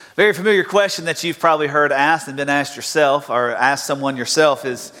Very familiar question that you've probably heard asked and been asked yourself or asked someone yourself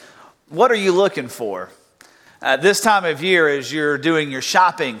is, what are you looking for? This time of year, as you're doing your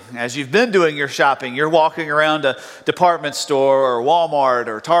shopping, as you've been doing your shopping, you're walking around a department store or Walmart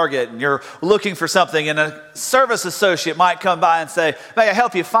or Target and you're looking for something, and a service associate might come by and say, may I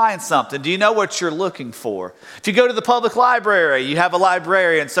help you find something? Do you know what you're looking for? If you go to the public library, you have a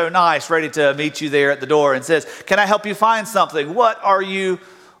librarian so nice, ready to meet you there at the door and says, can I help you find something? What are you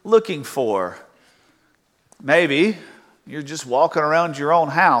looking for? Maybe you're just walking around your own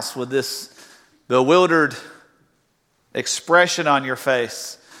house with this bewildered expression on your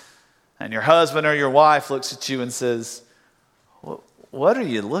face, and your husband or your wife looks at you and says, what are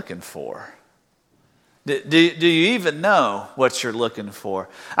you looking for? Do you even know what you're looking for?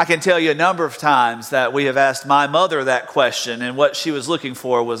 I can tell you a number of times that we have asked my mother that question, and what she was looking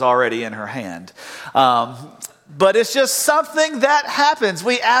for was already in her hand. But it's just something that happens.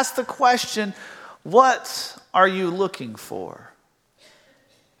 We ask the question, what are you looking for?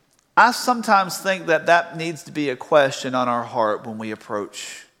 I sometimes think that needs to be a question on our heart when we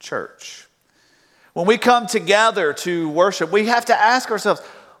approach church. When we come together to worship, we have to ask ourselves,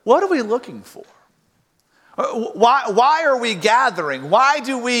 what are we looking for? Why are we gathering? Why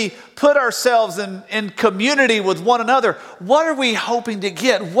do we put ourselves in community with one another? What are we hoping to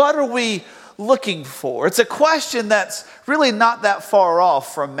get? What are we looking for? It's a question that's really not that far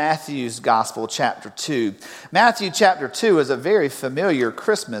off from Matthew's Gospel, chapter 2. Matthew chapter 2 is a very familiar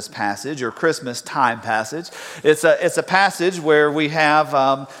Christmas passage or Christmas time passage. It's a passage where we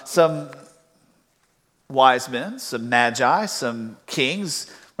have some wise men, some magi, some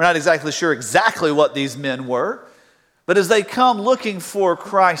kings. We're not exactly sure exactly what these men were, but as they come looking for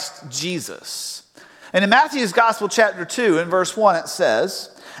Christ Jesus. And in Matthew's Gospel, chapter 2, in verse 1, it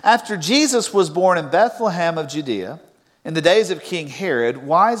says, after Jesus was born in Bethlehem of Judea, in the days of King Herod,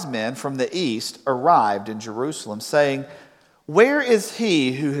 wise men from the east arrived in Jerusalem, saying, where is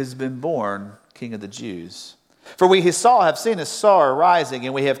he who has been born King of the Jews? For we have seen his star rising,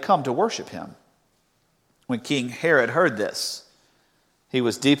 and we have come to worship him. When King Herod heard this, he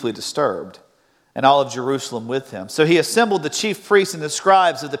was deeply disturbed, and all of Jerusalem with him. So he assembled the chief priests and the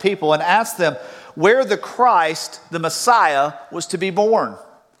scribes of the people and asked them where the Christ, the Messiah, was to be born.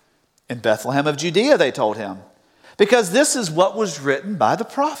 In Bethlehem of Judea, they told him, because this is what was written by the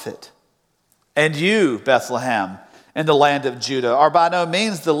prophet. And you, Bethlehem, in the land of Judah, are by no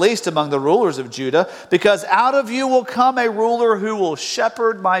means the least among the rulers of Judah, because out of you will come a ruler who will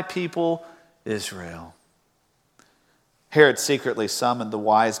shepherd my people Israel. Herod secretly summoned the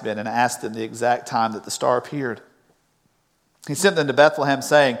wise men and asked them the exact time that the star appeared. He sent them to Bethlehem,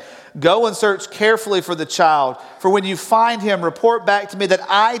 saying, go and search carefully for the child, for when you find him, report back to me that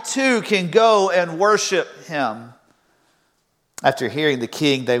I too can go and worship him. After hearing the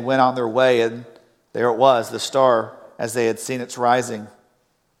king, they went on their way, and there it was, the star, as they had seen its rising.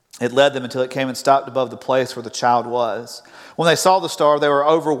 It led them until it came and stopped above the place where the child was. When they saw the star, they were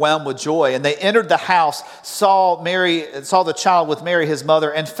overwhelmed with joy, and they entered the house, saw the child with Mary, his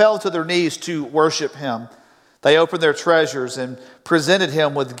mother, and fell to their knees to worship him. They opened their treasures and presented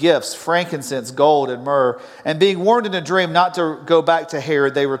him with gifts, frankincense, gold, and myrrh. And being warned in a dream not to go back to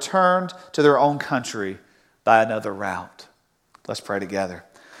Herod, they returned to their own country by another route. Let's pray together.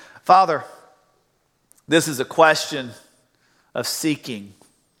 Father, this is a question of seeking.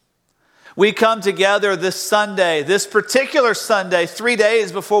 We come together this Sunday, this particular Sunday, 3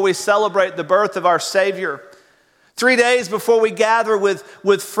 days before we celebrate the birth of our Savior. 3 days before we gather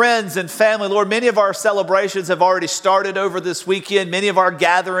with friends and family. Lord, many of our celebrations have already started over this weekend. Many of our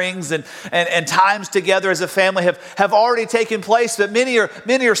gatherings and times together as a family have already taken place, but many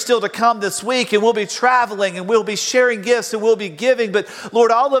are still to come this week, and we'll be traveling, and we'll be sharing gifts, and we'll be giving. But Lord,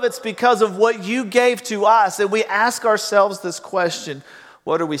 all of it's because of what you gave to us, and we ask ourselves this question: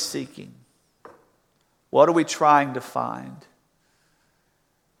 what are we seeking? What are we trying to find?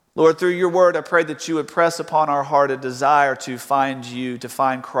 Lord, through your word, I pray that you would press upon our heart a desire to find you, to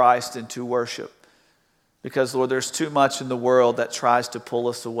find Christ, and to worship. Because, Lord, there's too much in the world that tries to pull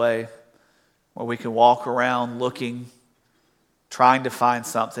us away, where we can walk around looking, trying to find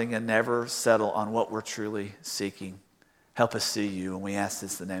something, and never settle on what we're truly seeking. Help us see you, and we ask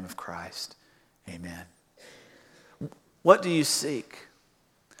this in the name of Christ. Amen. What do you seek?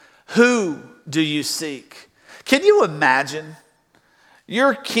 Who do you seek? Can you imagine?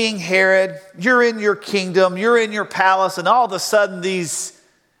 You're King Herod, you're in your kingdom, you're in your palace, and all of a sudden these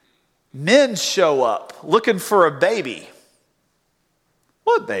men show up looking for a baby.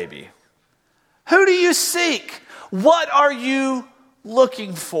 What baby? Who do you seek? What are you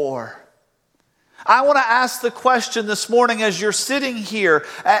looking for? I want to ask the question this morning as you're sitting here,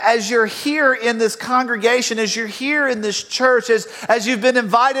 as you're here in this congregation, as you're here in this church, as you've been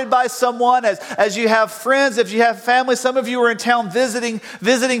invited by someone, as you have friends, if you have family. Some of you are in town visiting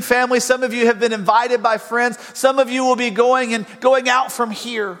family. Some of you have been invited by friends. Some of you will be going out from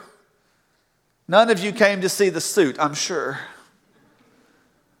here. None of you came to see the suit, I'm sure.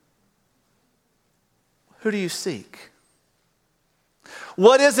 Who do you seek?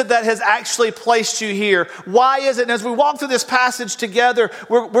 What is it that has actually placed you here? Why is it? And as we walk through this passage together,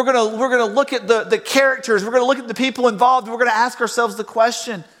 we're going to look at the characters. We're going to look at the people involved. We're going to ask ourselves the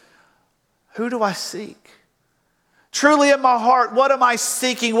question, who do I seek? Truly in my heart, what am I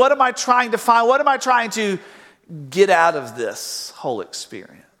seeking? What am I trying to find? What am I trying to get out of this whole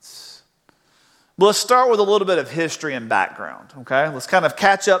experience? Well, let's start with a little bit of history and background, okay? Let's kind of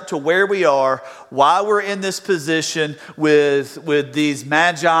catch up to where we are, why we're in this position with these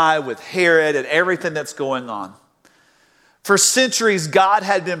magi, with Herod, and everything that's going on. For centuries, God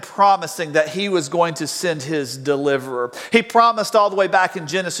had been promising that he was going to send his deliverer. He promised all the way back in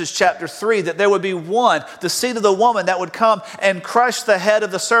Genesis chapter 3 that there would be one, the seed of the woman, that would come and crush the head of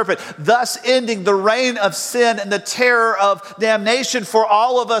the serpent, thus ending the reign of sin and the terror of damnation for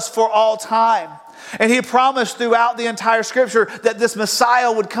all of us for all time. And he promised throughout the entire scripture that this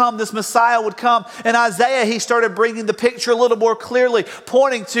Messiah would come, In Isaiah, he started bringing the picture a little more clearly,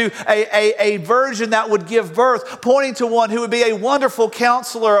 pointing to a virgin that would give birth, pointing to one who would be a wonderful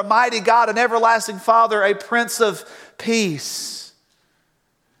counselor, a mighty God, an everlasting Father, a Prince of Peace.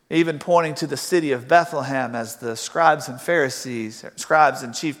 Even pointing to the city of Bethlehem as the scribes and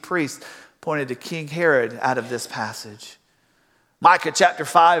chief priests pointed to King Herod out of this passage. Micah chapter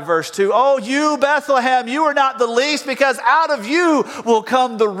 5 verse 2, "Oh, you Bethlehem, you are not the least, because out of you will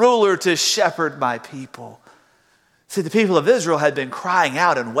come the ruler to shepherd my people." See, the people of Israel had been crying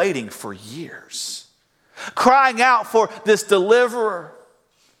out and waiting for years, crying out for this deliverer.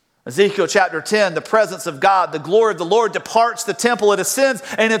 Ezekiel chapter 10, the presence of God, the glory of the Lord departs the temple, it ascends,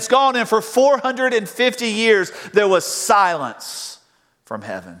 and it's gone. And for 450 years, there was silence from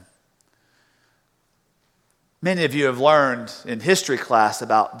heaven. Many of you have learned in history class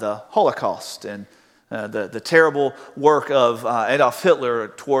about the Holocaust and the terrible work of Adolf Hitler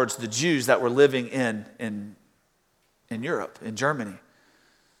towards the Jews that were living in Europe, in Germany.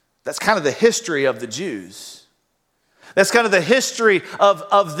 That's kind of the history of the Jews. That's kind of the history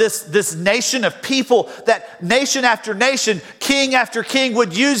of this nation of people, that nation after nation, king after king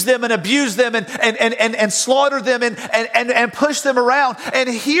would use them and abuse them and slaughter them and push them around. And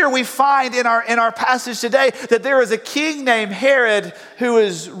here we find in our passage today that there is a king named Herod who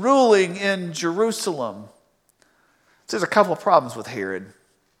is ruling in Jerusalem. So there's a couple of problems with Herod.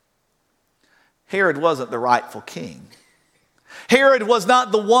 Herod wasn't the rightful king. Herod was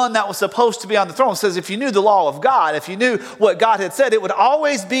not the one that was supposed to be on the throne. It says if you knew the law of God, if you knew what God had said, it would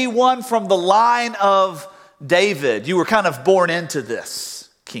always be one from the line of David. You were kind of born into this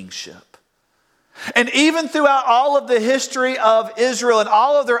kingship. And even throughout all of the history of Israel and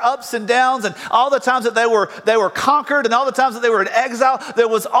all of their ups and downs and all the times that they were conquered and all the times that they were in exile, there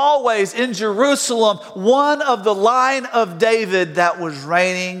was always in Jerusalem one of the line of David that was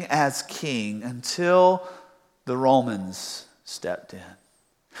reigning as king until the Romans stepped in.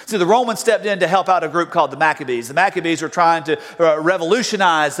 See, the Romans stepped in to help out a group called the Maccabees. The Maccabees were trying to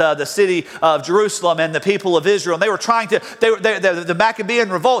revolutionize the city of Jerusalem and the people of Israel. And they were trying to, the Maccabean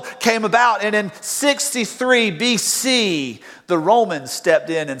revolt came about, and in 63 BC, the Romans stepped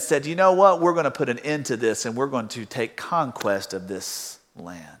in and said, you know what, we're going to put an end to this and we're going to take conquest of this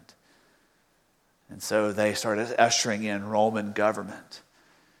land. And so they started ushering in Roman government.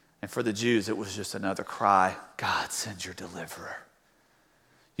 And for the Jews, it was just another cry, God, send your deliverer.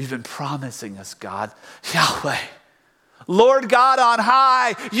 You've been promising us, God, Yahweh, Lord God on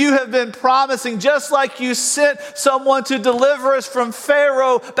high, you have been promising, just like you sent someone to deliver us from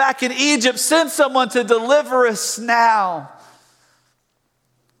Pharaoh back in Egypt, send someone to deliver us now.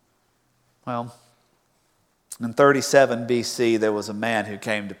 Well, in 37 BC, there was a man who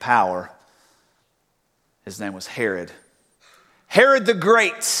came to power. His name was Herod. Herod the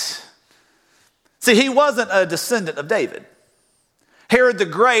Great. See, he wasn't a descendant of David. Herod the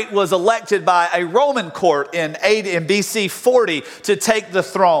Great was elected by a Roman court in BC 40 to take the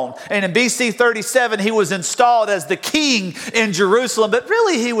throne. And in BC 37, he was installed as the king in Jerusalem. But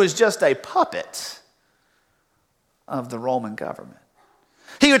really, he was just a puppet of the Roman government.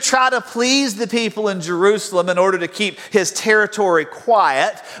 He would try to please the people in Jerusalem in order to keep his territory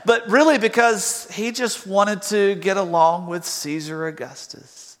quiet, but really because he just wanted to get along with Caesar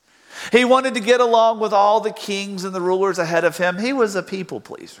Augustus. He wanted to get along with all the kings and the rulers ahead of him. He was a people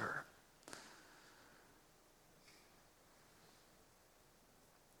pleaser.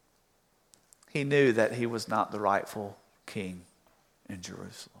 He knew that he was not the rightful king in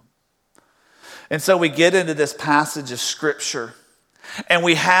Jerusalem. And so we get into this passage of Scripture, and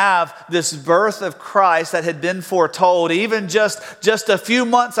we have this birth of Christ that had been foretold even just a few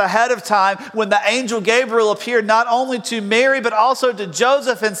months ahead of time, when the angel Gabriel appeared not only to Mary but also to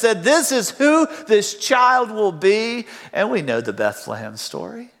Joseph and said, this is who this child will be. And we know the Bethlehem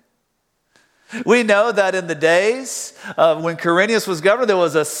story. We know that in the days when Quirinius was governor, there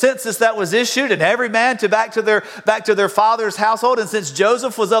was a census that was issued, and every man back to their father's household. And since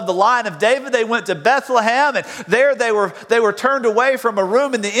Joseph was of the line of David, they went to Bethlehem, and there they were turned away from a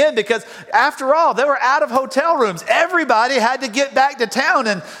room in the inn, because after all, they were out of hotel rooms. Everybody had to get back to town,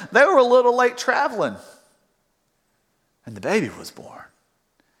 and they were a little late traveling. And the baby was born.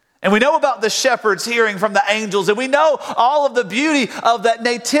 And we know about the shepherds hearing from the angels, and we know all of the beauty of that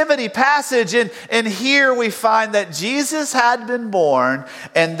nativity passage. And here we find that Jesus had been born,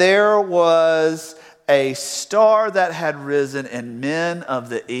 and there was a star that had risen, and men of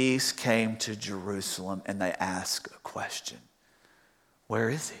the east came to Jerusalem, and they asked a question.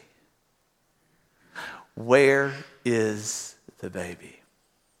 Where is he? Where is the baby?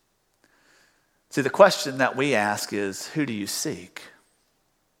 See, the question that we ask is, who do you seek?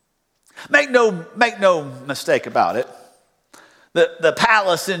 Make no mistake about it. The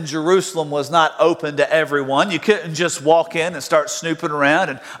palace in Jerusalem was not open to everyone. You couldn't just walk in and start snooping around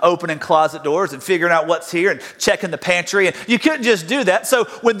and opening closet doors and figuring out what's here and checking the pantry. And you couldn't just do that. So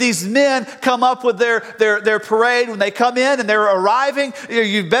when these men come up with their parade, when they come in and they're arriving,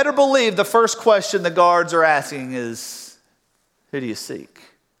 you better believe the first question the guards are asking is, who do you seek?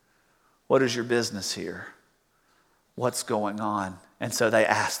 What is your business here? What's going on? And so they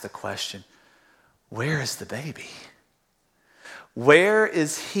ask the question, where is the baby? Where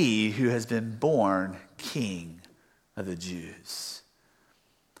is he who has been born King of the Jews?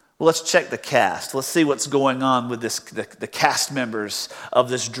 Well, let's check the cast. Let's see what's going on with the cast members of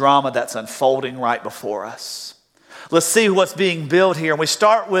this drama that's unfolding right before us. Let's see what's being built here. And we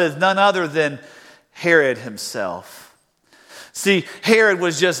start with none other than Herod himself. See, Herod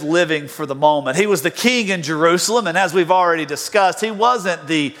was just living for the moment. He was the king in Jerusalem, and as we've already discussed, he wasn't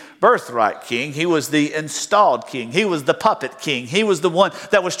the birthright king. He was the installed king. He was the puppet king. He was the one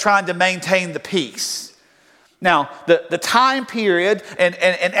that was trying to maintain the peace. Now, the time period and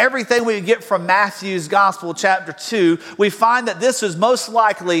everything we get from Matthew's Gospel, chapter 2, we find that this was most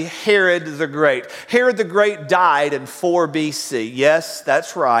likely Herod the Great. Herod the Great died in 4 BC. Yes,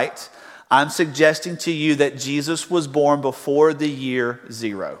 that's right. I'm suggesting to you that Jesus was born before the year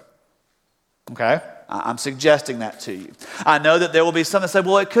 0. Okay? I'm suggesting that to you. I know that there will be some that say,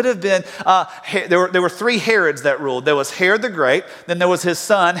 well, it could have been, there were 3 Herods that ruled. There was Herod the Great, then there was his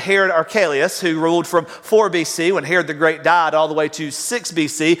son, Herod Archelaus, who ruled from 4 BC when Herod the Great died, all the way to 6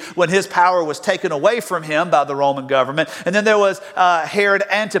 BC when his power was taken away from him by the Roman government. And then there was Herod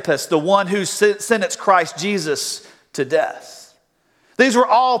Antipas, the one who sentenced Christ Jesus to death. These were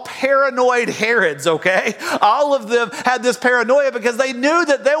all paranoid Herods, okay? All of them had this paranoia because they knew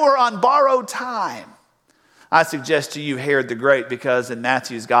that they were on borrowed time. I suggest to you Herod the Great, because in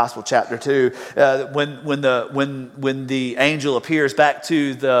Matthew's Gospel, chapter 2, when the angel appears back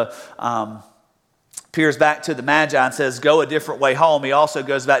to the Magi and says, go a different way home, he also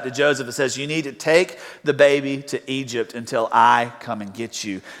goes back to Joseph and says, you need to take the baby to Egypt until I come and get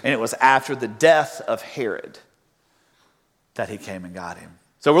you. And it was after the death of Herod that he came and got him.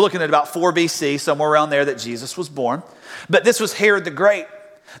 So we're looking at about 4 BC, somewhere around there, that Jesus was born. But this was Herod the Great.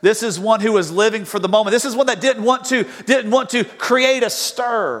 This is one who was living for the moment. This is one that didn't want to create a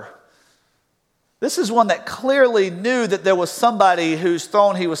stir. This is one that clearly knew that there was somebody whose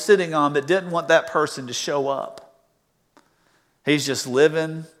throne he was sitting on that didn't want that person to show up. He's just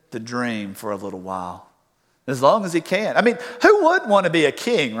living the dream for a little while, as long as he can. I mean, who wouldn't want to be a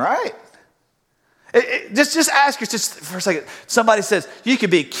king, right? Just ask yourself just for a second. Somebody says, you could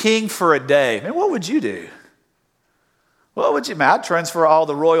be king for a day. Man, what would you do? What would you do? I'd transfer all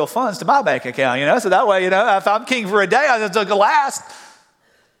the royal funds to my bank account, so that way, if I'm king for a day, it's going to last.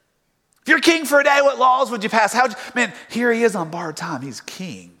 If you're king for a day, what laws would you pass? Man, here he is on borrowed time. He's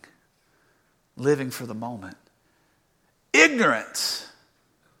king, living for the moment. Ignorant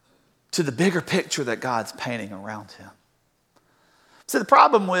to the bigger picture that God's painting around him. So the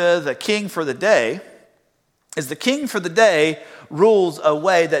problem with a king for the day is the king for the day rules a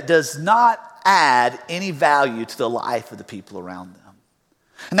way that does not add any value to the life of the people around them.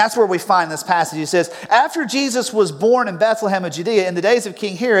 And that's where we find this passage. He says, after Jesus was born in Bethlehem of Judea in the days of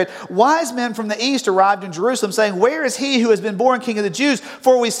King Herod, wise men from the east arrived in Jerusalem saying, where is he who has been born King of the Jews?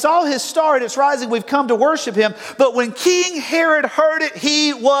 For we saw his star at its rising. We've come to worship him. But when King Herod heard it,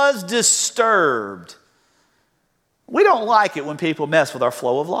 he was disturbed. We don't like it when people mess with our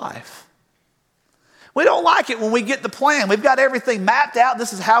flow of life. We don't like it when we get the plan. We've got everything mapped out.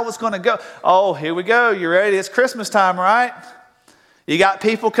 This is how it's going to go. Oh, here we go. You ready? It's Christmas time, right? You got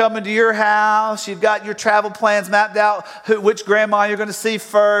people coming to your house. You've got your travel plans mapped out, which grandma you're going to see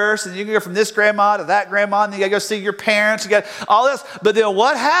first. And you can go from this grandma to that grandma. And you got to go see your parents. You got all this. But then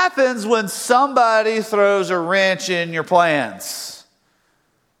what happens when somebody throws a wrench in your plans?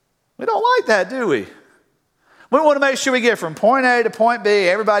 We don't like that, do we? We want to make sure we get from point A to point B.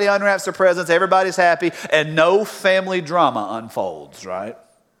 Everybody unwraps their presents. Everybody's happy. And no family drama unfolds, right?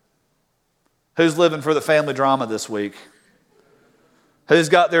 Who's living for the family drama this week? Who's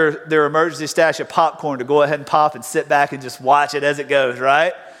got their emergency stash of popcorn to go ahead and pop and sit back and just watch it as it goes,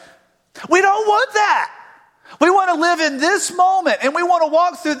 right? We don't want that. We want to live in this moment, and we want to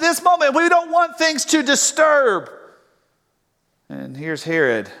walk through this moment. We don't want things to disturb. And here's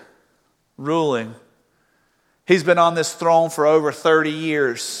Herod ruling. He's been on this throne for over 30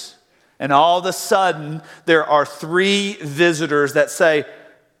 years. And all of a sudden, there are 3 visitors that say,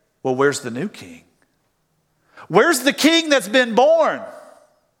 well, where's the new king? Where's the king that's been born?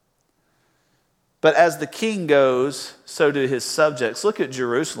 But as the king goes, so do his subjects. Look at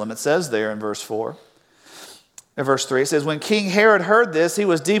Jerusalem. It says there in verse 4. In verse 3, it says, when King Herod heard this, he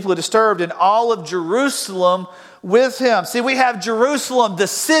was deeply disturbed, and all of Jerusalem with him. See, we have Jerusalem, the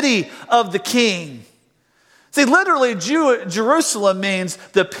city of the king. See, literally, Jerusalem means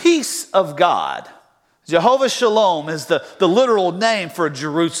the peace of God. Jehovah Shalom is the literal name for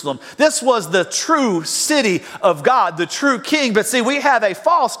Jerusalem. This was the true city of God, the true king. But see, we have a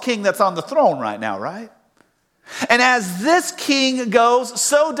false king that's on the throne right now, right? And as this king goes,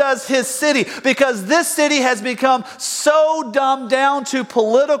 so does his city, because this city has become so dumbed down to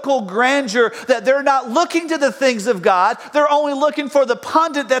political grandeur that they're not looking to the things of God. They're only looking for the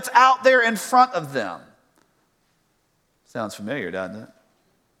pundit that's out there in front of them. Sounds familiar, doesn't it?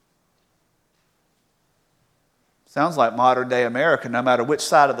 Sounds like modern day America, no matter which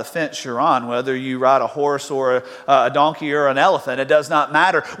side of the fence you're on, whether you ride a horse or a donkey or an elephant, it does not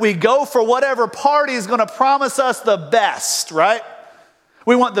matter. We go for whatever party is going to promise us the best, right?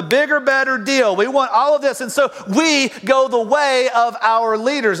 We want the bigger, better deal. We want all of this. And so we go the way of our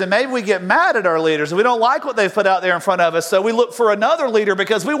leaders. And maybe we get mad at our leaders and we don't like what they've put out there in front of us. So we look for another leader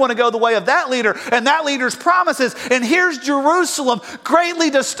because we want to go the way of that leader and that leader's promises. And here's Jerusalem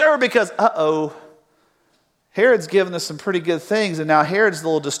greatly disturbed because, Herod's given us some pretty good things, and now Herod's a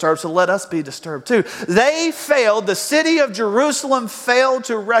little disturbed, so let us be disturbed too. They failed, the city of Jerusalem failed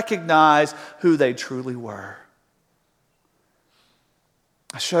to recognize who they truly were.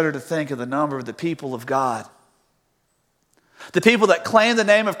 I shudder to think of the number of the people of God, the people that claim the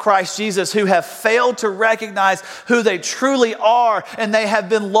name of Christ Jesus, who have failed to recognize who they truly are, and they have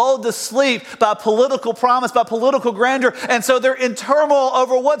been lulled to sleep by political promise, by political grandeur, and so they're in turmoil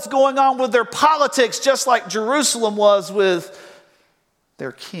over what's going on with their politics, just like Jerusalem was with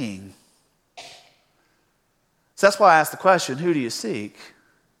their king. So that's why I asked the question, who do you seek?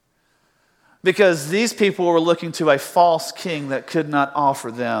 Because these people were looking to a false king that could not offer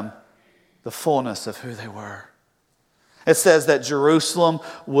them the fullness of who they were. It says that Jerusalem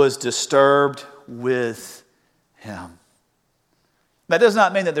was disturbed with him. That does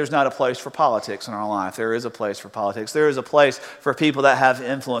not mean that there's not a place for politics in our life. There is a place for politics. There is a place for people that have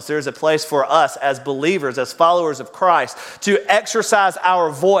influence. There is a place for us as believers, as followers of Christ, to exercise our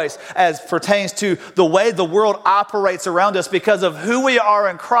voice as pertains to the way the world operates around us because of who we are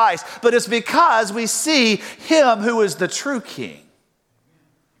in Christ. But it's because we see him who is the true king.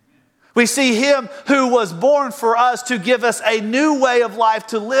 We see him who was born for us to give us a new way of life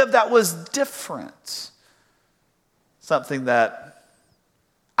to live that was different. Something that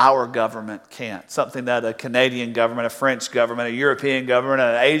our government can't. Something that a Canadian government, a French government, a European government,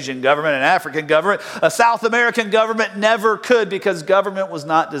 an Asian government, an African government, a South American government never could, because government was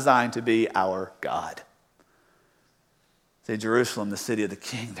not designed to be our God. See, Jerusalem, the city of the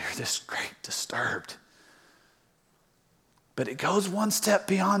king, they're this great disturbed. But it goes one step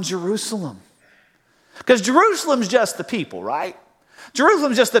beyond Jerusalem. Because Jerusalem's just the people, right?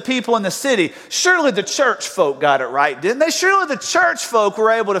 Jerusalem's just the people in the city. Surely the church folk got it right, didn't they? Surely the church folk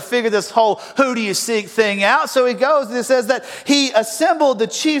were able to figure this whole who do you seek thing out. So he goes and it says that he assembled the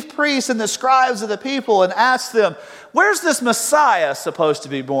chief priests and the scribes of the people and asked them, where's this Messiah supposed to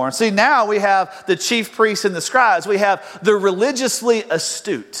be born? See, now we have the chief priests and the scribes. We have the religiously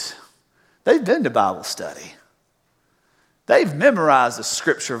astute. They've been to Bible study. They've memorized a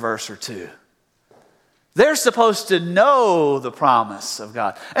scripture verse or two. They're supposed to know the promise of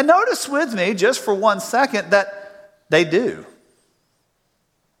God. And notice with me, just for 1 second, that they do.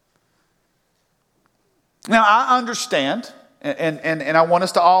 Now, I understand, and I want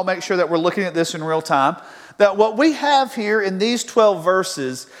us to all make sure that we're looking at this in real time, that what we have here in these 12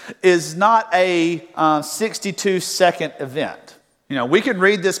 verses is not a 62-second event. You know, we can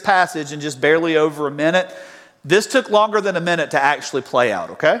read this passage in just barely over a minute. This took longer than a minute to actually play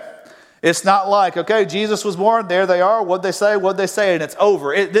out, okay? It's not like, okay, Jesus was born, there they are, what'd they say, and it's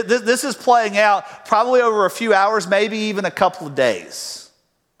over. This is playing out probably over a few hours, maybe even a couple of days.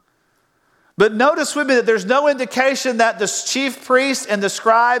 But notice with me that there's no indication that the chief priests and the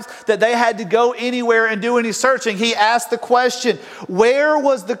scribes, that they had to go anywhere and do any searching. He asked the question, where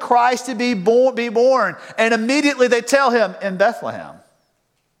was the Christ to be born? And immediately they tell him, in Bethlehem.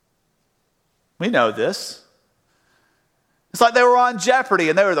 We know this. It's like they were on Jeopardy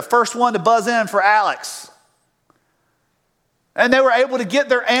and they were the first one to buzz in for Alex. And they were able to get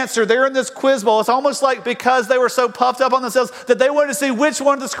their answer. They're in this quiz bowl. It's almost like because they were so puffed up on themselves that they wanted to see which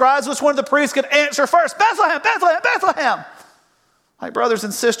one of the scribes, which one of the priests could answer first. Bethlehem, Bethlehem, Bethlehem. Like brothers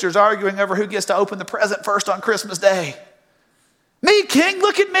and sisters arguing over who gets to open the present first on Christmas Day. Me, King,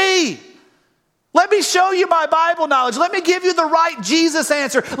 look at me. Let me show you my Bible knowledge. Let me give you the right Jesus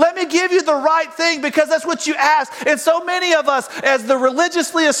answer. Let me give you the right thing because that's what you asked. And so many of us, as the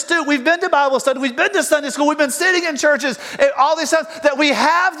religiously astute, we've been to Bible study, we've been to Sunday school, we've been sitting in churches, and all these times that we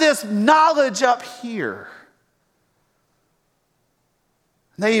have this knowledge up here.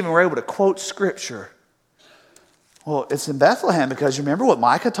 And they even were able to quote scripture. Well, it's in Bethlehem because you remember what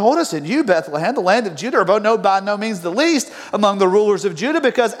Micah told us? And you, Bethlehem, the land of Judah, are by no means the least among the rulers of Judah,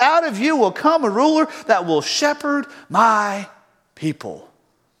 because out of you will come a ruler that will shepherd my people.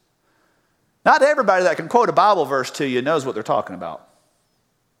 Not everybody that can quote a Bible verse to you knows what they're talking about.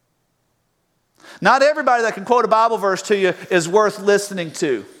 Not everybody that can quote a Bible verse to you is worth listening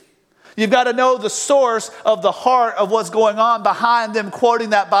to. You've got to know the source of the heart of what's going on behind them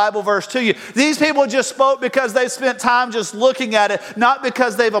quoting that Bible verse to you. These people just spoke because they spent time just looking at it, not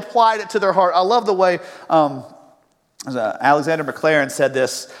because they've applied it to their heart. I love the way Alexander Maclaren said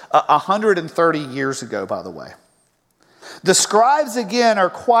this 130 years ago, by the way. The scribes, again, are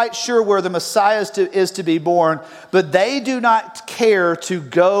quite sure where the Messiah is to be born, but they do not care to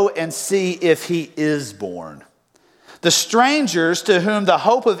go and see if he is born. The strangers to whom the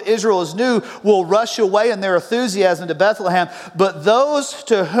hope of Israel is new will rush away in their enthusiasm to Bethlehem, but those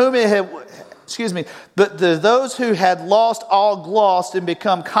to whom those who had lost all gloss and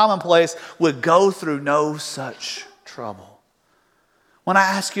become commonplace would go through no such trouble. When I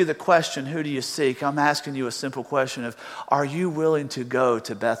ask you the question, who do you seek? I'm asking you a simple question of, are you willing to go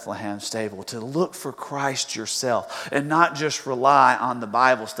to Bethlehem stable, to look for Christ yourself and not just rely on the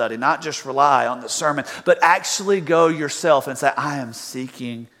Bible study, not just rely on the sermon, but actually go yourself and say, I am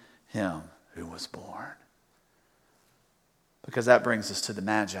seeking him who was born. Because that brings us to the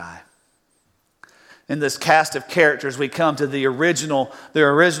Magi. In this cast of characters, we come to the original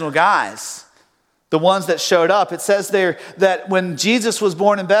guys. The ones that showed up. It says there that when Jesus was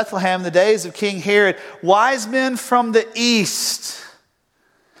born in Bethlehem in the days of King Herod, wise men from the east,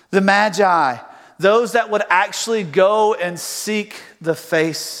 the Magi, those that would actually go and seek the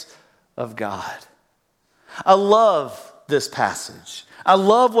face of God. I love this passage. I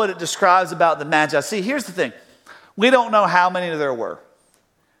love what it describes about the Magi. See, here's the thing. We don't know how many there were.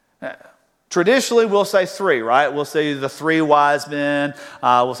 Traditionally, we'll say three, right? We'll say the three wise men.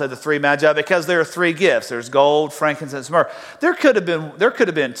 We'll say the three magi because there are three gifts. There's gold, frankincense, myrrh. There could have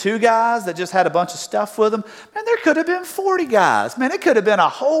been two guys that just had a bunch of stuff with them. Man, there could have been 40 guys. Man, it could have been a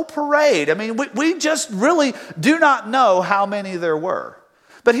whole parade. I mean, we just really do not know how many there were.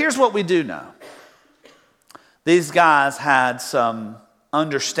 But here's what we do know. These guys had some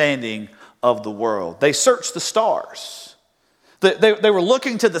understanding of the world. They searched the stars. They were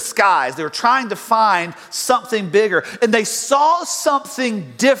looking to the skies. They were trying to find something bigger. And they saw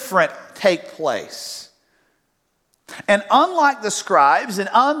something different take place. And unlike the scribes and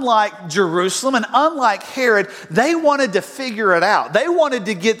unlike Jerusalem and unlike Herod, they wanted to figure it out. They wanted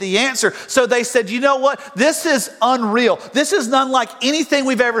to get the answer. So they said, you know what? This is unreal. This is unlike anything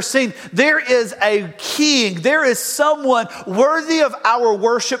we've ever seen. There is a king. There is someone worthy of our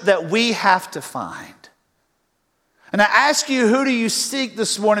worship that we have to find. And I ask you, who do you seek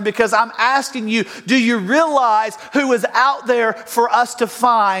this morning? Because I'm asking you, do you realize who is out there for us to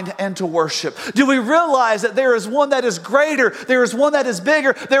find and to worship? Do we realize that there is one that is greater, there is one that is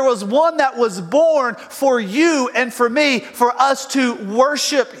bigger, there was one that was born for you and for me, for us to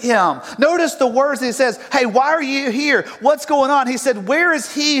worship him? Notice the words that he says, hey, why are you here? What's going on? He said, where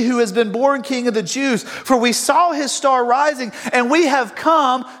is he who has been born King of the Jews? For we saw his star rising and we have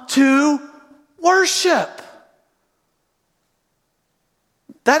come to worship.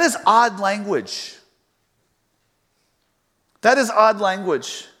 That is odd language. That is odd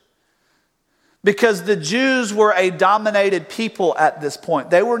language. Because the Jews were a dominated people at this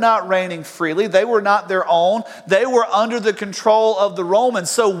point. They were not reigning freely. They were not their own. They were under the control of the Romans.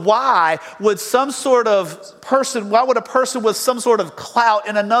 So why would a person with some sort of clout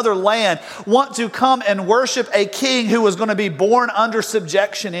in another land want to come and worship a king who was going to be born under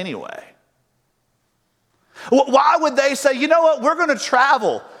subjection anyway? Why would they say, you know what, we're going to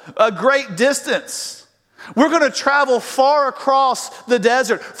travel a great distance. We're going to travel far across the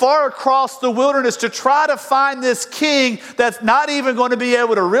desert, far across the wilderness to try to find this king that's not even going to be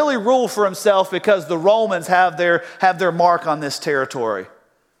able to really rule for himself because the Romans have their mark on this territory.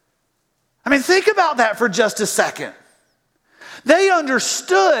 I mean, think about that for just a second. They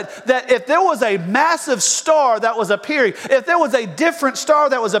understood that if there was a massive star that was appearing, if there was a different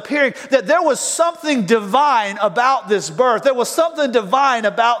star that was appearing, that there was something divine about this birth. There was something divine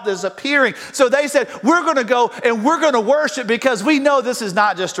about this appearing. So they said, we're going to go and we're going to worship because we know this is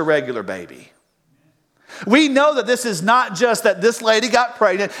not just a regular baby. We know that this is not just that this lady got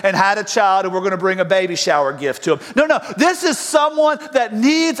pregnant and had a child and we're going to bring a baby shower gift to him. No. This is someone that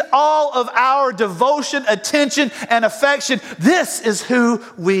needs all of our devotion, attention, and affection. This is who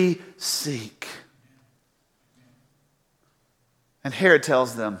we seek. And Herod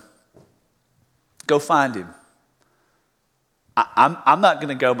tells them, go find him. I'm not going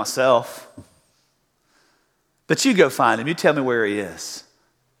to go myself. But you go find him. You tell me where he is.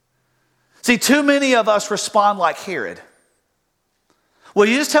 See, too many of us respond like Herod. Well,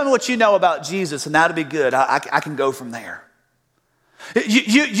 you just tell me what you know about Jesus and that'll be good. I can go from there.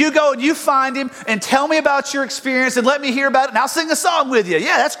 You go and you find him and tell me about your experience and let me hear about it and I'll sing a song with you.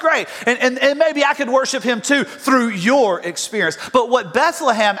 Yeah, that's great. And maybe I could worship him too through your experience. But what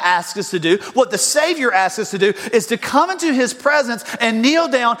Bethlehem asks us to do, what the Savior asks us to do is to come into his presence and kneel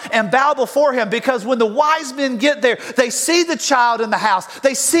down and bow before him, because when the wise men get there, they see the child in the house.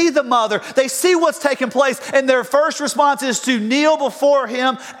 They see the mother. They see what's taking place. And their first response is to kneel before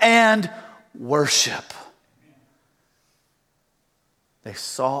him and worship. They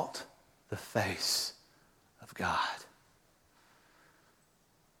sought the face of God.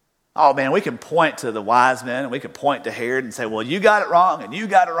 Oh man, we can point to the wise men and we can point to Herod and say, well, you got it wrong and you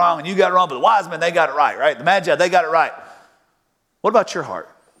got it wrong and you got it wrong, but the wise men, they got it right? The Magi, they got it right. What about your heart?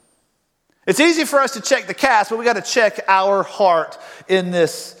 It's easy for us to check the cast, but we got to check our heart in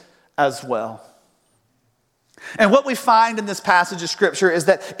this as well. And what we find in this passage of Scripture is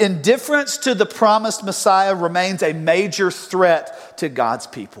that indifference to the promised Messiah remains a major threat to God's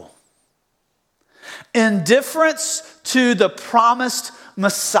people. Indifference to the promised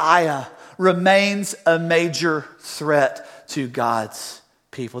Messiah remains a major threat to God's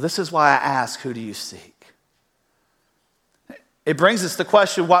people. This is why I ask, who do you seek? It brings us the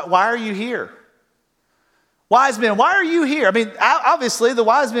question, why are you here? Wise men, why are you here? I mean, obviously, the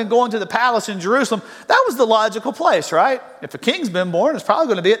wise men going to the palace in Jerusalem, that was the logical place, right? If a king's been born, it's probably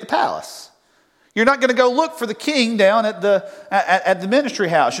going to be at the palace. You're not going to go look for the king down at the ministry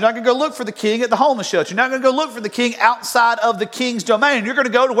house. You're not going to go look for the king at the homeless shelter. You're not going to go look for the king outside of the king's domain. You're going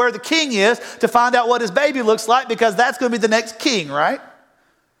to go to where the king is to find out what his baby looks like, because that's going to be the next king, right?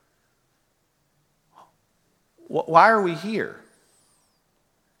 Why are we here?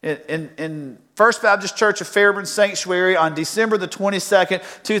 In First Baptist Church of Fairburn Sanctuary on December the 22nd,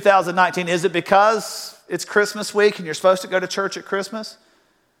 2019, is it because it's Christmas week and you're supposed to go to church at Christmas?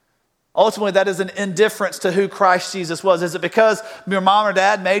 Ultimately, that is an indifference to who Christ Jesus was. Is it because your mom or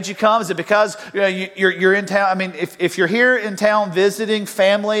dad made you come? Is it because you're in town? I mean, if you're here in town visiting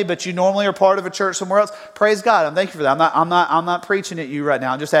family, but you normally are part of a church somewhere else, praise God. I'm thankful for that. I'm not preaching at you right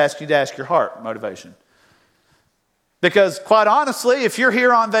now. I'm just asking you to ask your heart motivation. Because quite honestly, if you're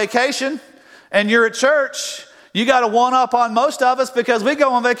here on vacation and you're at church, you got to one up on most of us, because we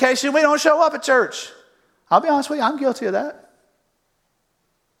go on vacation, we don't show up at church. I'll be honest with you, I'm guilty of that.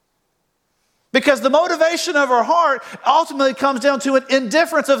 Because the motivation of our heart ultimately comes down to an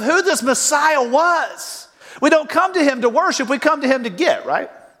indifference of who this Messiah was. We don't come to him to worship, we come to him to get, right?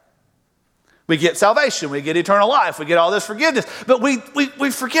 We get salvation, we get eternal life, we get all this forgiveness. But we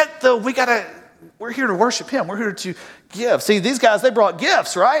forget, though, we're here to worship him. We're here to give. See, these guys, they brought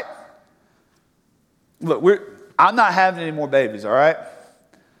gifts, right? Look, I'm not having any more babies, all right? All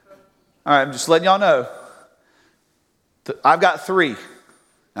right, I'm just letting y'all know. I've got 3.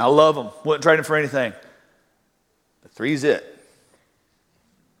 I love them. Wouldn't trade them for anything. But 3's it.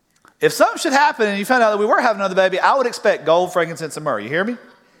 If something should happen and you found out that we were having another baby, I would expect gold, frankincense, and myrrh. You hear me?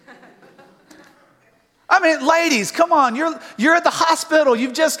 I mean, ladies, come on. You're at the hospital.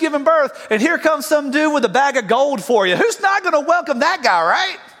 You've just given birth. And here comes some dude with a bag of gold for you. Who's not going to welcome that guy,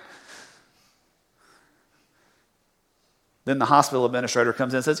 right? Then the hospital administrator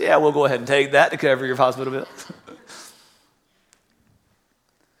comes in and says, yeah, we'll go ahead and take that to cover your hospital bill.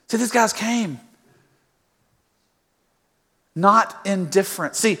 See, these guys came not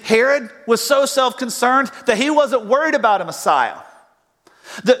indifferent. See, Herod was so self-concerned that he wasn't worried about a Messiah.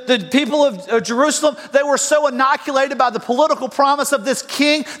 The people of Jerusalem, they were so inoculated by the political promise of this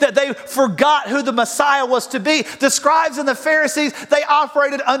king that they forgot who the Messiah was to be. The scribes and the Pharisees, they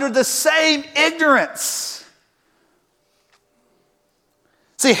operated under the same ignorance.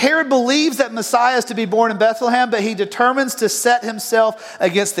 See, Herod believes that Messiah is to be born in Bethlehem, but he determines to set himself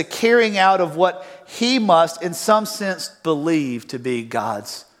against the carrying out of what he must, in some sense, believe to be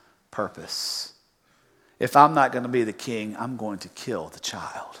God's purpose. If I'm not going to be the king, I'm going to kill the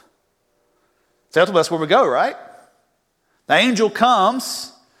child. So that's where we go, right? The angel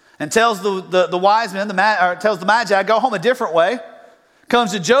comes and tells the wise men, tells the Magi, go home a different way.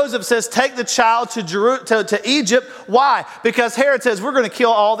 Comes to Joseph, says, take the child to Egypt. Why? Because Herod says, we're going to kill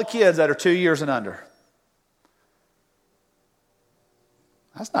all the kids that are 2 years and under.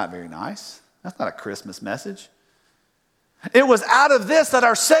 That's not very nice. That's not a Christmas message. It was out of this that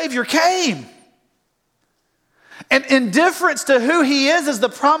our Savior came. And indifference to who he is as the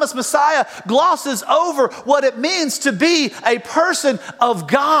promised Messiah glosses over what it means to be a person of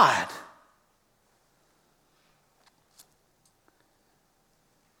God.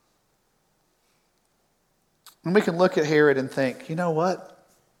 And we can look at Herod and think, you know what?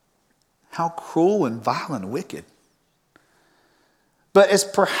 How cruel and vile and wicked. But it's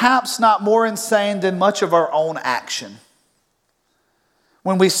perhaps not more insane than much of our own action.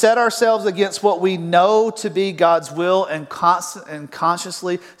 When we set ourselves against what we know to be God's will and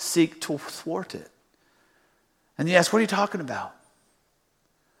consciously seek to thwart it. And yes, what are you talking about?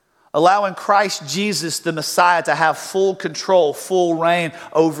 Allowing Christ Jesus, the Messiah, to have full control, full reign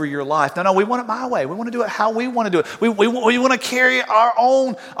over your life. No, we want it my way. We want to do it how we want to do it. We want to carry our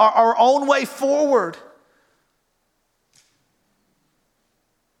own way forward.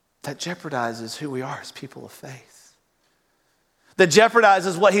 That jeopardizes who we are as people of faith. That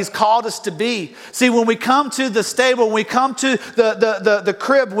jeopardizes what he's called us to be. See, when we come to the stable, when we come to the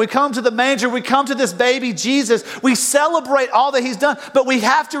crib, when we come to the manger, we come to this baby Jesus, we celebrate all that he's done, but we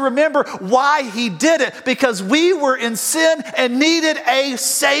have to remember why he did it, because we were in sin and needed a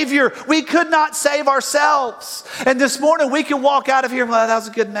Savior. We could not save ourselves. And this morning we can walk out of here, well, that was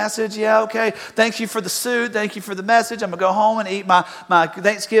a good message. Yeah, okay. Thank you for the suit. Thank you for the message. I'm going to go home and eat my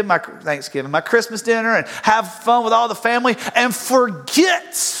Christmas dinner and have fun with all the family and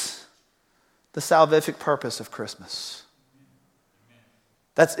forget the salvific purpose of Christmas.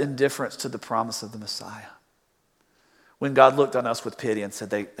 That's indifference to the promise of the Messiah. When God looked on us with pity and said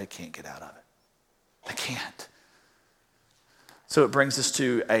they can't get out of it. They can't. So it brings us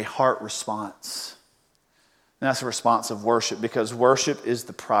to a heart response. And that's a response of worship, because worship is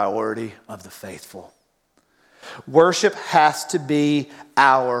the priority of the faithful. Worship has to be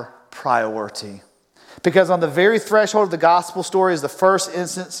our priority. Because on the very threshold of the gospel story is the first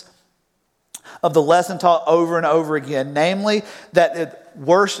instance of the lesson taught over and over again. Namely, that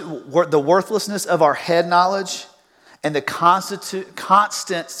the worthlessness of our head knowledge and the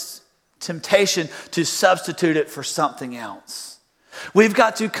constant temptation to substitute it for something else. We've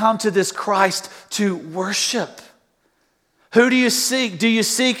got to come to this Christ to worship. Who do you seek? Do you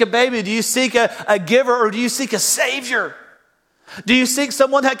seek a baby? Do you seek a giver? Or do you seek a Savior? Do you seek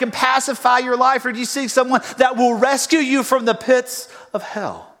someone that can pacify your life, or do you seek someone that will rescue you from the pits of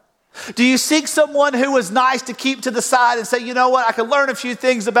hell? Do you seek someone who is nice to keep to the side and say, you know what, I can learn a few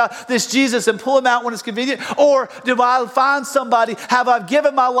things about this Jesus and pull him out when it's convenient? Or do I find somebody, have I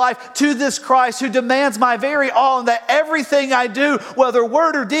given my life to this Christ who demands my very all, and that everything I do, whether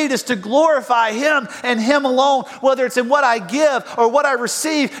word or deed, is to glorify him and him alone, whether it's in what I give or what I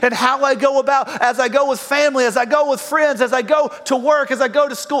receive and how I go about, as I go with family, as I go with friends, as I go to work, as I go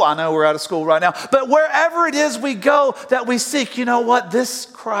to school. I know we're out of school right now, but wherever it is we go, that we seek, you know what, this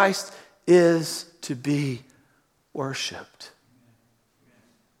Christ is to be worshiped.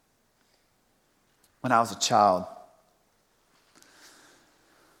 When I was a child,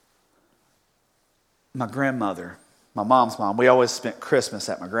 my grandmother, my mom's mom, we always spent Christmas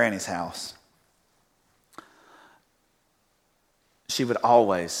at my granny's house. She would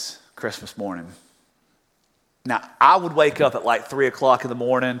always, Christmas morning. Now, I would wake up at like 3 o'clock in the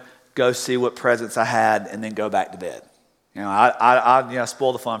morning, go see what presents I had, and then go back to bed. You know, I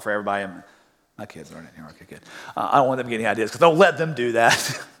spoil the fun for everybody. My kids aren't in here. Okay, good. I don't want them getting ideas because don't let them do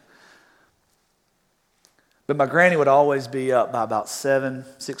that. But my granny would always be up by about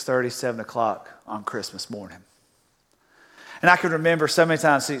 6:30, 7 o'clock on Christmas morning. And I can remember so many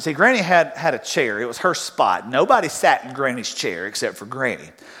times, see, Granny had a chair. It was her spot. Nobody sat in Granny's chair except for Granny.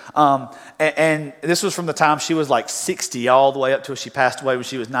 And this was from the time she was like 60 all the way up till she passed away when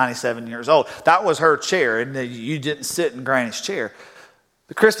she was 97 years old. That was her chair, and you didn't sit in Granny's chair.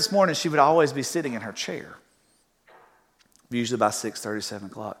 But Christmas morning, she would always be sitting in her chair, usually by 6:30, 7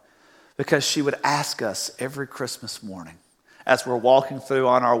 o'clock, because she would ask us every Christmas morning, as we're walking through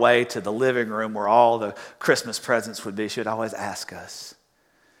on our way to the living room where all the Christmas presents would be, she would always ask us,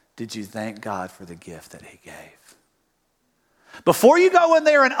 did you thank God for the gift that he gave? Before you go in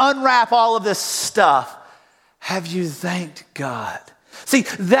there and unwrap all of this stuff, have you thanked God? See,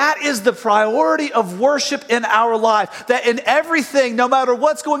 that is the priority of worship in our life. That in everything, no matter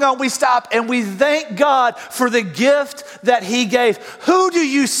what's going on, we stop and we thank God for the gift that he gave. Who do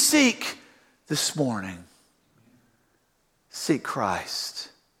you seek this morning? Seek Christ,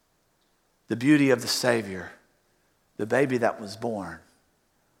 the beauty of the Savior, the baby that was born,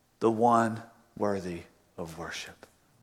 the one worthy of worship.